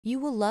You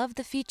will love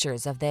the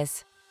features of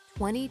this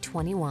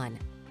 2021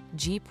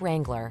 Jeep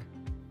Wrangler.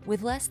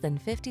 With less than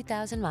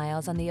 50,000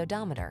 miles on the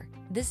odometer,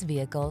 this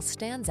vehicle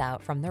stands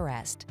out from the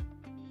rest.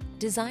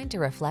 Designed to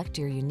reflect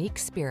your unique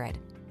spirit,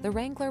 the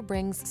Wrangler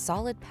brings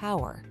solid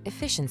power,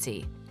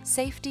 efficiency,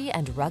 safety,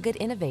 and rugged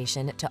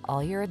innovation to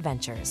all your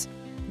adventures.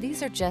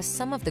 These are just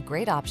some of the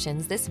great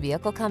options this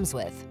vehicle comes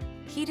with: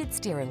 heated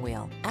steering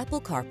wheel, Apple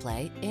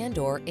CarPlay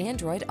and/or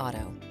Android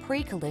Auto,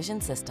 pre-collision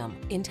system,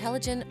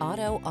 intelligent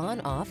auto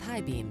on-off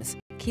high beams,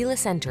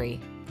 keyless entry,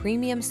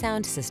 premium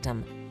sound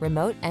system,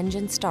 remote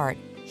engine start,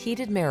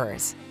 heated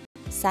mirrors,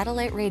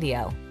 satellite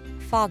radio,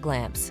 fog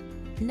lamps.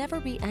 Never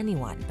be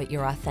anyone but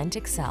your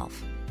authentic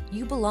self.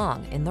 You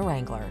belong in the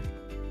Wrangler.